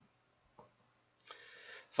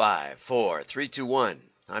5, 4, 3, 2, 1.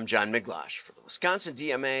 I'm John Miglosh for the Wisconsin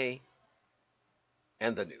DMA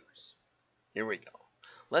and the news. Here we go.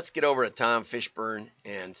 Let's get over to Tom Fishburne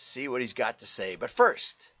and see what he's got to say. But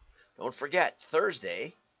first, don't forget,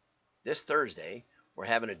 this Thursday, we're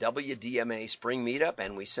having a WDMA spring meetup,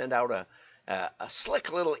 and we sent out a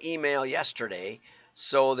slick little email yesterday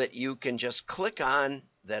so that you can just click on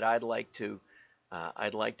that I'd like to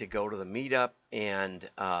go to the meetup, and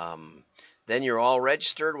then you're all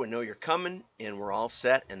registered. We know you're coming, and we're all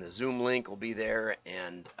set, and the Zoom link will be there,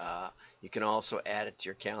 and you can also add it to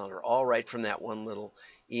your calendar, all right from that one little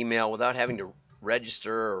email without having to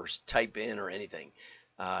register or type in or anything.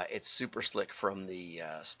 It's super slick from the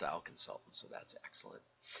style consultant, so that's excellent.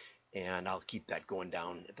 And I'll keep that going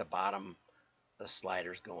down at the bottom, the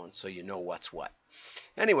sliders going, so you know what's what.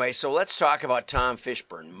 Anyway, so let's talk about Tom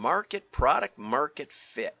Fishburne. Product market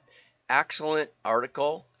fit. Excellent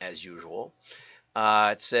article, as usual.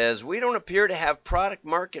 It says, we don't appear to have product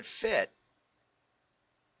market fit,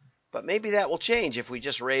 but maybe that will change if we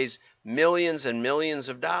just raise millions and millions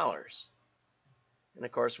of dollars. And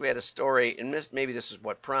of course, we had a story, and maybe this is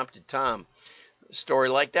what prompted Tom, a story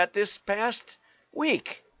like that this past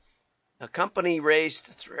week. A company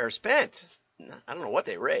spent, I don't know what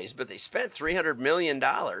they raised, but they spent $300 million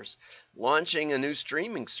launching a new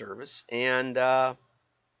streaming service, and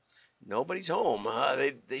nobody's home.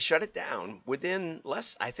 They shut it down within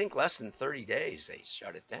less than 30 days. They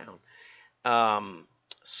shut it down.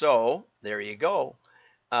 So there you go.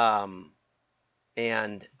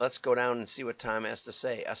 And let's go down and see what Tom has to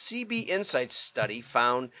say. A CB Insights study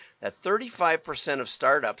found that 35% of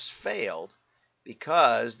startups failed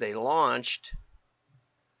because they launched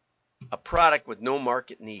a product with no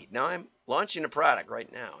market need. Now I'm launching a product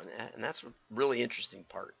right now, and that's a really interesting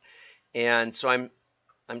part. And so I'm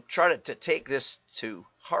trying to take this to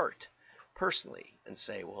heart personally and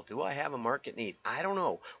say, well, do I have a market need? I don't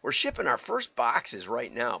know. We're shipping our first boxes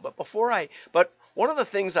right now, but one of the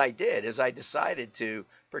things I did is I decided to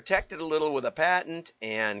protect it a little with a patent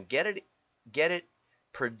and get it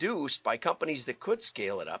produced by companies that could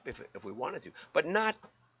scale it up if we wanted to, but not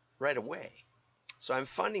right away. So I'm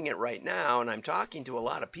funding it right now, and I'm talking to a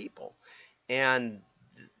lot of people, and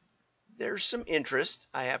there's some interest,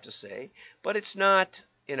 I have to say, but it's not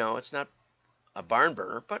a barn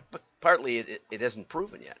burner, but partly it isn't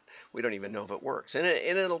proven yet. We don't even know if it works. And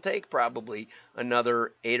it'll take probably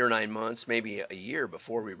another 8 or 9 months, maybe a year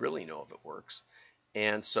before we really know if it works.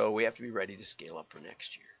 And so we have to be ready to scale up for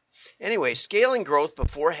next year. Anyway, scaling growth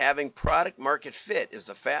before having product market fit is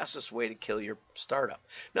the fastest way to kill your startup.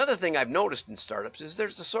 Another thing I've noticed in startups is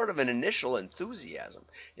there's a sort of an initial enthusiasm,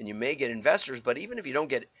 and you may get investors, but even if you don't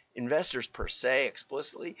get investors per se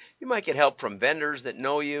explicitly, you might get help from vendors that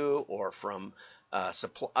know you, or from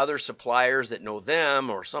other suppliers that know them,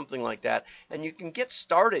 or something like that, and you can get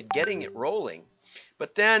started getting it rolling.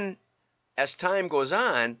 But then as time goes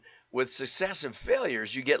on, with successive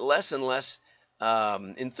failures, you get less and less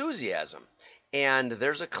enthusiasm, and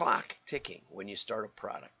there's a clock ticking when you start a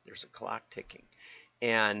product. There's a clock ticking,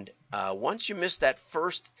 and once you miss that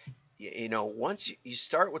first, once you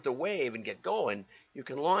start with the wave and get going, you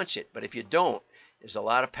can launch it. But if you don't, there's a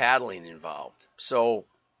lot of paddling involved. So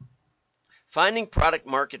finding product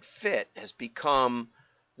market fit has become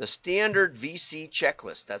the standard VC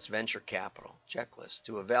checklist, that's venture capital checklist,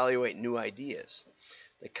 to evaluate new ideas.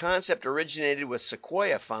 The concept originated with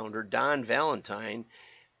Sequoia founder Don Valentine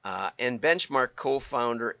and Benchmark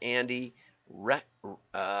co-founder Andy Rachif,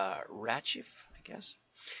 I guess,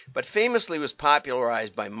 but famously was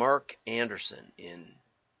popularized by Mark Anderson in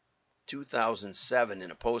 2007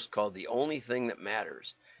 in a post called The Only Thing That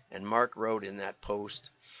Matters. And Mark wrote in that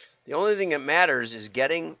post, the only thing that matters is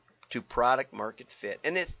getting to product market fit.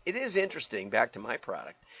 And it is interesting, back to my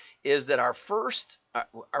product, is that our first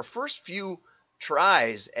few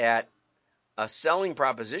tries at a selling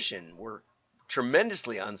proposition were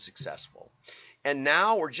tremendously unsuccessful. And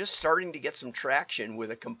now we're just starting to get some traction with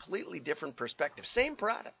a completely different perspective. Same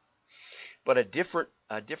product, but a different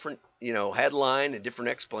headline, a different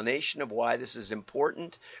explanation of why this is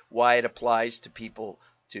important, why it applies to people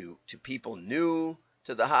people new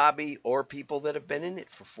to the hobby, or people that have been in it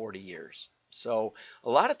for 40 years. So a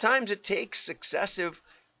lot of times it takes successive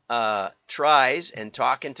tries and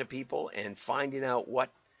talking to people and finding out what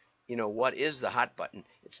is the hot button.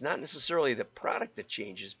 It's not necessarily the product that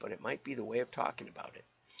changes, but it might be the way of talking about it.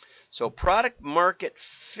 So product market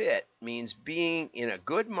fit means being in a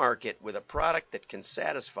good market with a product that can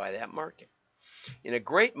satisfy that market. In a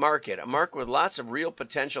great market, a market with lots of real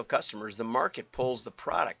potential customers, the market pulls the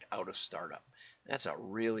product out of startup. That's a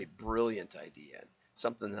really brilliant idea.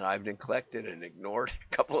 something that I've neglected and ignored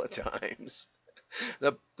a couple of times.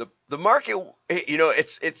 The market,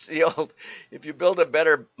 it's the old, if you build a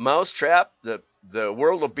better mousetrap, the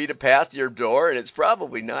world will beat a path to your door, and it's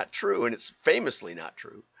probably not true, and it's famously not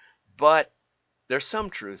true, but there's some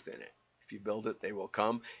truth in it. If you build it, they will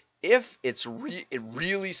come. If it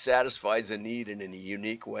really satisfies a need in a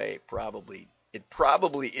unique way, it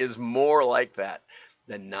probably is more like that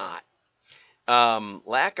than not.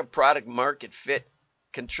 Lack of product market fit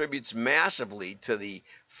contributes massively to the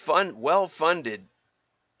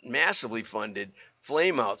massively funded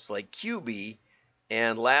flameouts like QB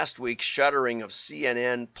and last week's shuttering of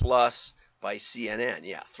CNN Plus by CNN.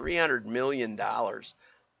 Yeah, $300 million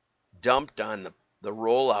dumped on the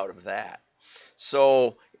rollout of that.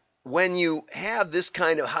 So when you have this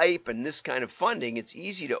kind of hype and this kind of funding, it's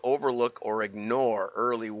easy to overlook or ignore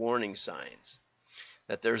early warning signs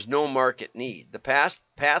that there's no market need. The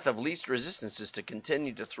path of least resistance is to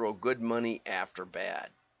continue to throw good money after bad,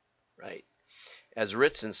 right? As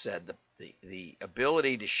Ritson said, the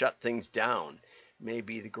ability to shut things down may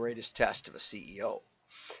be the greatest test of a CEO.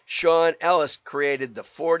 Sean Ellis created the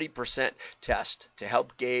 40% test to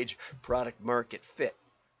help gauge product market fit.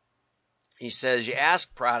 He says you ask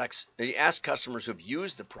customers who've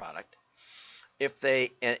used the product if they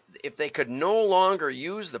could no longer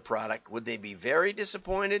use the product, would they be very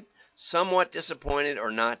disappointed, somewhat disappointed, or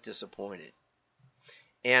not disappointed?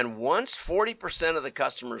 And once 40% of the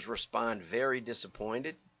customers respond very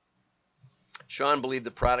disappointed, Sean believed the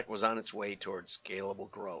product was on its way towards scalable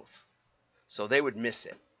growth. So they would miss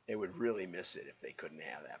it. They would really miss it if they couldn't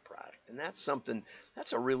have that product. And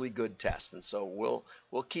that's a really good test. And so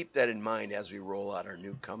we'll keep that in mind as we roll out our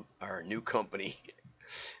new company.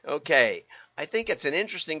 Okay, I think it's an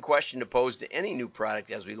interesting question to pose to any new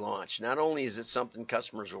product as we launch. Not only is it something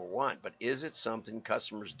customers will want, but is it something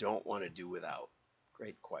customers don't want to do without?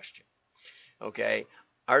 Great question. Okay,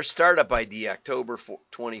 our startup idea, October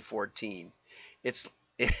 2014. It's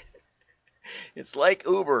like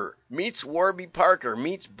Uber meets Warby Parker,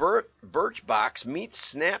 meets Birchbox,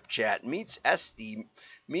 meets Snapchat, meets SD,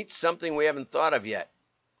 meets something we haven't thought of yet.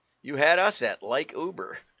 You had us at like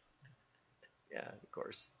Uber. Yeah, of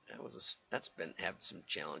course, that's been having some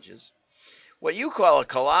challenges. What you call a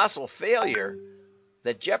colossal failure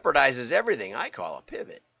that jeopardizes everything, I call a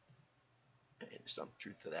pivot. There's some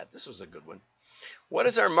truth to that. This was a good one. What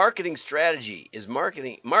is our marketing strategy?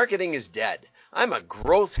 Marketing is dead. I'm a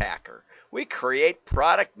growth hacker. We create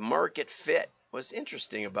product market fit. What's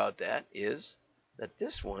interesting about that is that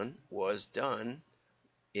this one was done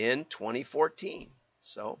in 2014.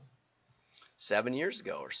 So 7 years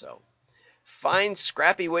ago or so. Find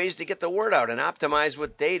scrappy ways to get the word out and optimize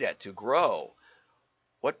with data to grow.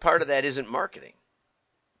 What part of that isn't marketing?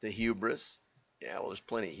 The hubris. Yeah, well, there's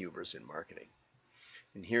plenty of hubris in marketing.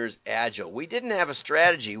 And here's agile. We didn't have a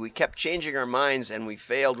strategy. We kept changing our minds and we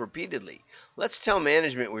failed repeatedly. Let's tell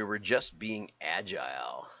management we were just being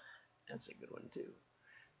agile. That's a good one too.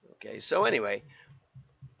 Okay, so anyway,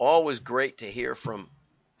 always great to hear from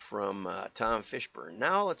Tom Fishburne.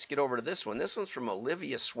 Now let's get over to this one. This one's from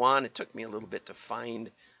Olivia Swan. It took me a little bit to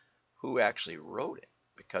find who actually wrote it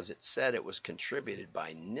because it said it was contributed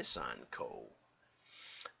by Nissan Co.,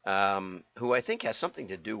 who I think has something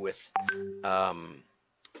to do with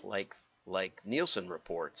like Nielsen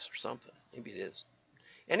reports or something. Maybe it is.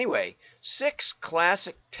 Anyway, 6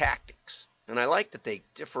 classic tactics, and I like that they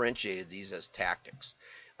differentiated these as tactics.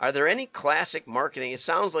 Are there any classic marketing? It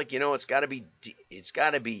sounds like it's got to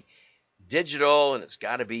be digital and it's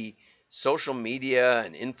got to be social media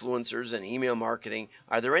and influencers and email marketing.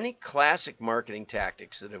 Are there any classic marketing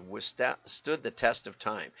tactics that have withstood the test of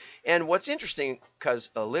time? And what's interesting, because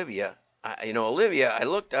Olivia, I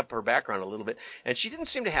looked up her background a little bit, and she didn't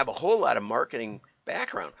seem to have a whole lot of marketing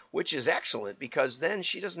background, which is excellent because then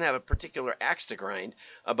she doesn't have a particular axe to grind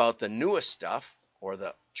about the newest stuff or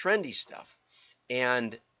the trendy stuff,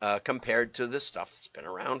 and compared to the stuff that's been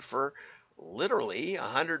around for literally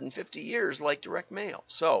 150 years, like direct mail.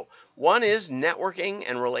 So one is networking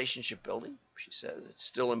and relationship building. She says it's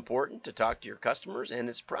still important to talk to your customers, and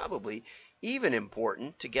it's probably even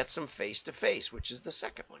important to get some face-to-face, which is the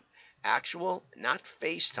second one. Actual, not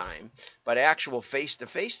FaceTime, but actual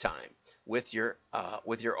face-to-face time with your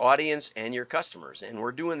audience and your customers. And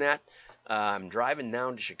we're doing that. I'm driving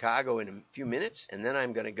down to Chicago in a few minutes, and then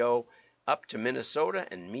I'm going to go up to Minnesota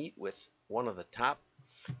and meet with one of the top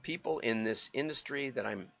people in this industry that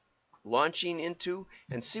I'm launching into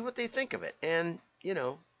and see what they think of it. And,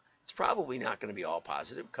 it's probably not going to be all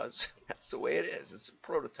positive because that's the way it is. It's a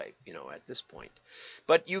prototype, at this point.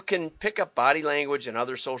 But you can pick up body language and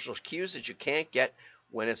other social cues that you can't get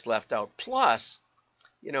when it's left out. Plus,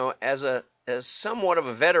 as somewhat of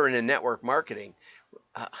a veteran in network marketing,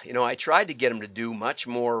 I tried to get them to do much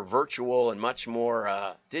more virtual and much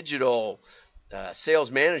more digital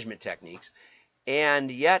sales management techniques. And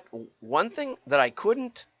yet, one thing that I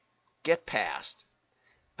couldn't get past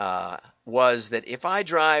was that if I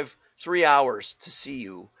drive 3 hours to see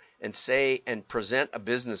you and say and present a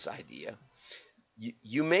business idea,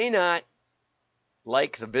 you may not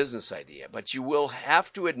like the business idea, but you will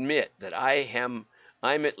have to admit that I'm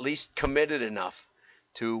at least committed enough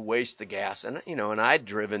to waste the gas. And I've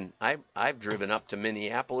driven up to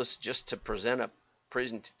Minneapolis just to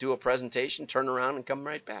do a presentation, turn around and come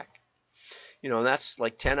right back. And that's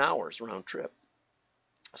like 10 hours round trip.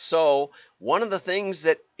 So one of the things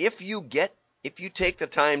that if you take the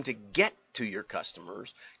time to get to your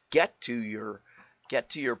customers, get to your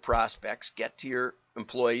prospects, get to your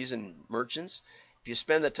employees and merchants, if you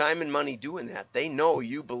spend the time and money doing that, they know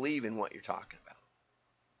you believe in what you're talking about.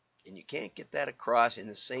 And you can't get that across in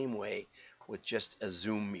the same way with just a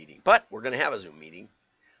Zoom meeting. But we're going to have a Zoom meeting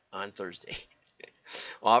on Thursday.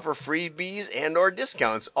 Offer freebies and or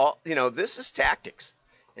discounts. This is tactics.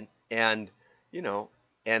 And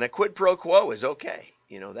a quid pro quo is okay.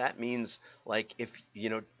 That means like if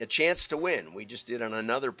a chance to win. We just did on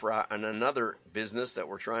another business that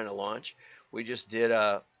we're trying to launch. We just did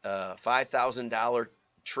a $5,000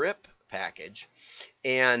 trip package,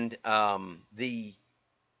 and we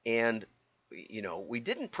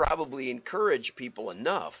didn't probably encourage people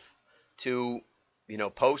enough to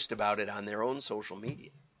post about it on their own social media,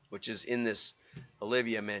 which is in this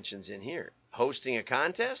Olivia mentions in here. Hosting a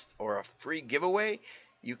contest or a free giveaway,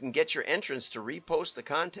 you can get your entrants to repost the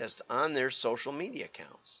contest on their social media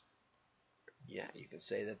accounts. Yeah, you can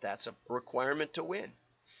say that that's a requirement to win.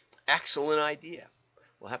 Excellent idea.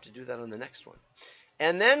 We'll have to do that on the next one.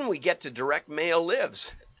 And then we get to direct mail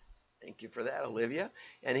lives. Thank you for that, Olivia.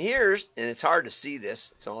 And it's hard to see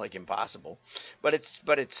this. It's not like impossible. But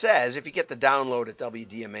it says, if you get the download at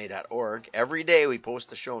wdma.org, every day we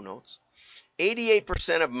post the show notes.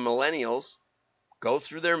 88% of millennials go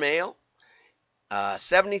through their mail.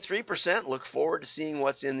 73% look forward to seeing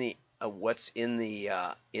what's in the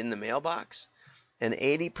mailbox, and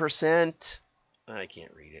 80%, I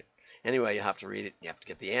can't read it. Anyway, you have to read it. You have to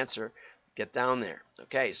get the answer. Get down there.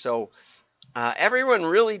 Okay, so everyone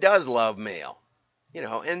really does love mail,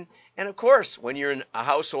 and of course, when you're in a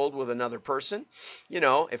household with another person,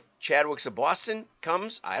 if Chadwick's of Boston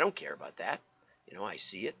comes, I don't care about that. I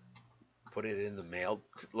see it, put it in the mail,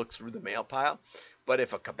 look through the mail pile. But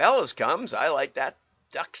if a Cabela's comes, I like that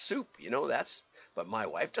duck soup, but my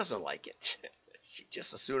wife doesn't like it. She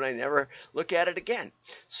just as soon I never look at it again.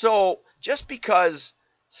 So just because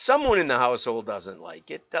someone in the household doesn't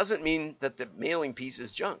like it doesn't mean that the mailing piece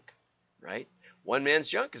is junk, right? One man's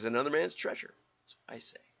junk is another man's treasure. That's what I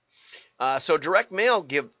say. So direct mail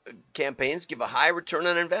campaigns give a high return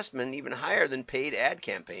on investment, even higher than paid ad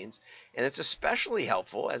campaigns. And it's especially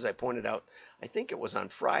helpful, as I pointed out, I think it was on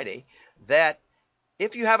Friday, that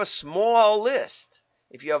if you have a small list,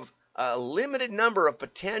 if you have a limited number of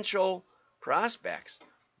potential prospects,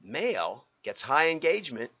 mail gets high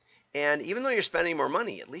engagement. And even though you're spending more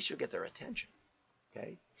money, at least you'll get their attention.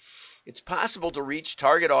 Okay? It's possible to reach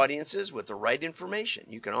target audiences with the right information.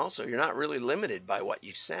 You're not really limited by what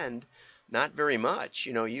you send, not very much.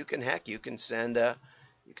 You can send a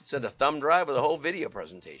thumb drive with a whole video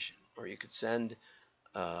presentation, or you could send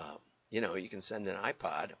you can send an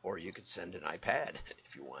iPod, or you could send an iPad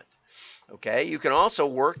if you want. Okay, you can also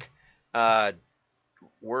work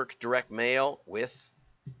direct mail with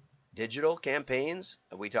digital campaigns.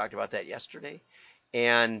 We talked about that yesterday,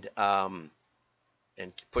 and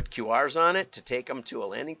put QRs on it to take them to a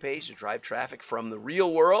landing page to drive traffic from the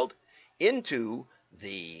real world into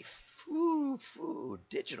the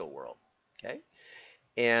digital world. Okay,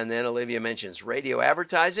 and then Olivia mentions radio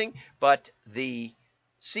advertising, but the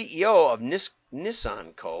CEO of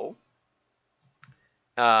Nissan Co.,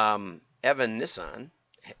 Evan Nissan,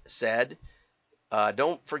 said,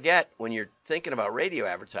 don't forget, when you're thinking about radio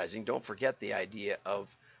advertising, don't forget the idea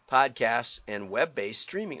of podcasts and web-based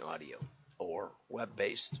streaming audio, or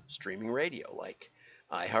web-based streaming radio like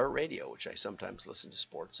iHeartRadio, which I sometimes listen to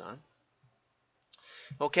sports on.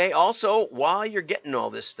 Okay, also, while you're getting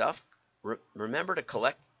all this stuff, remember to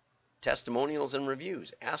collect testimonials and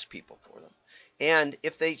reviews. Ask people for them. And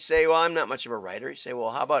if they say, well, I'm not much of a writer, you say, well,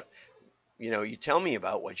 how about, you tell me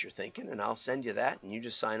about what you're thinking, and I'll send you that, and you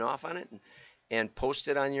just sign off on it and post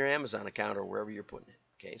it on your Amazon account or wherever you're putting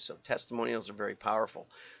it. Okay, so testimonials are very powerful.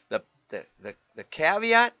 The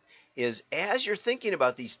caveat is, as you're thinking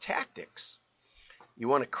about these tactics, you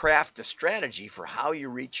want to craft a strategy for how you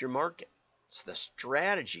reach your market. So the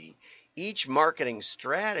strategy, each marketing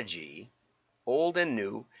strategy, old and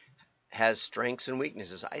new, has strengths and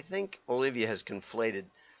weaknesses. I think Olivia has conflated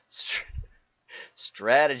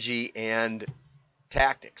strategy and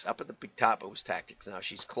tactics. Up at the top, it was tactics. Now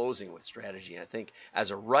she's closing with strategy. And I think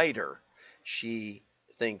as a writer, she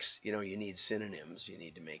thinks, you need synonyms. You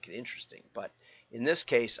need to make it interesting. But in this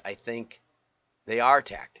case, I think they are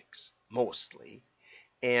tactics, mostly.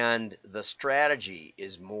 And the strategy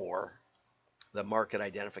is more the market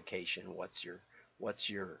identification. What's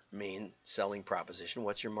your main selling proposition?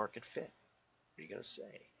 What's your market fit? What are you going to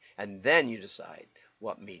say? And then you decide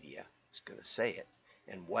what media is going to say it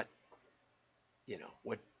and what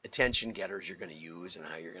attention getters you're going to use and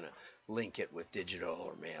how you're going to link it with digital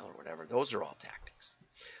or mail or whatever. Those are all tactics.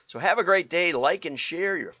 So have a great day. Like and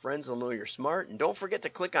share. Your friends will know you're smart. And don't forget to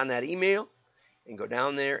click on that email and go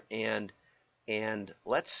down there and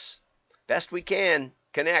let's, best we can,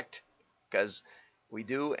 connect, because we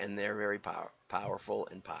do, and they're very powerful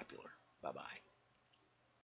and popular. Bye-bye.